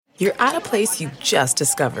you're at a place you just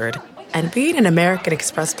discovered. And being an American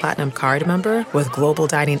Express Platinum card member with global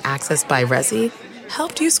dining access by Resy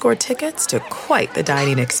helped you score tickets to quite the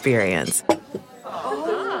dining experience.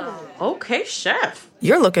 Oh, okay, chef.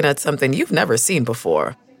 You're looking at something you've never seen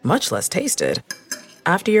before, much less tasted.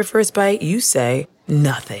 After your first bite, you say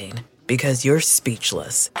nothing because you're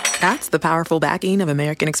speechless. That's the powerful backing of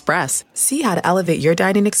American Express. See how to elevate your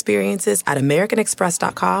dining experiences at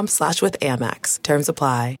americanexpress.com/withAmex. Terms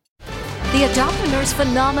apply. The Adopt a Nurse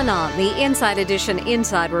phenomenon, the Inside Edition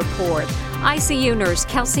Inside Report. ICU nurse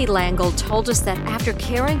Kelsey Langle told us that after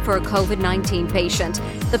caring for a COVID-19 patient,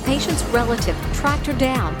 the patient's relative tracked her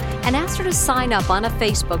down and asked her to sign up on a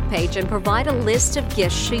Facebook page and provide a list of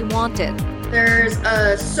gifts she wanted. There's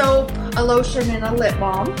a soap, a lotion, and a lip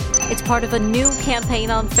balm. It's part of a new campaign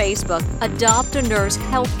on Facebook, Adopt a Nurse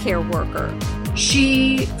Healthcare Worker.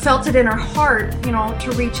 She felt it in her heart,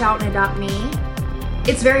 to reach out and adopt me.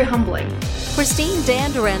 It's very humbling. Christine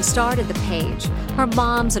Danduran started the page. Her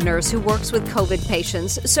mom's a nurse who works with COVID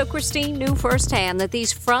patients, so Christine knew firsthand that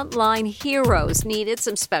these frontline heroes needed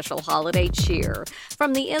some special holiday cheer.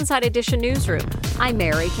 From the Inside Edition newsroom, I'm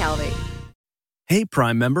Mary Calvi. Hey,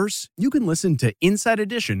 Prime members, you can listen to Inside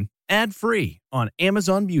Edition ad-free on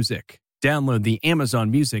Amazon Music. Download the Amazon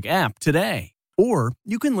Music app today. Or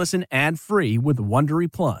you can listen ad-free with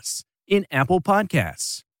Wondery Plus in Apple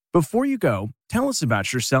Podcasts. Before you go, tell us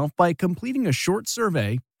about yourself by completing a short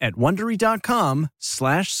survey at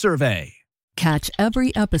Wondery.com/survey. Catch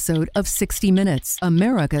every episode of 60 Minutes,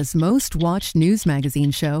 America's most watched news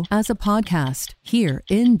magazine show, as a podcast. Hear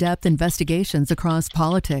in-depth investigations across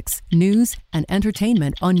politics, news, and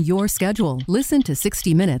entertainment on your schedule. Listen to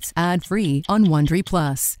 60 Minutes ad-free on Wondery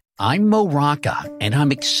Plus. I'm Mo Rocca, and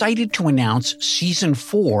I'm excited to announce Season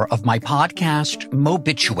 4 of my podcast,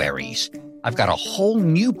 Mobituaries. I've got a whole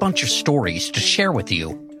new bunch of stories to share with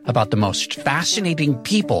you about the most fascinating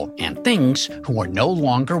people and things who are no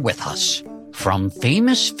longer with us. From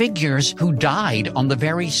famous figures who died on the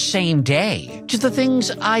very same day to the things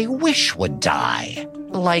I wish would die,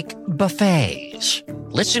 like buffets.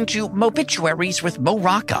 Listen to Mobituaries with Mo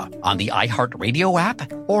Rocca on the iHeartRadio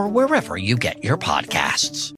app or wherever you get your podcasts.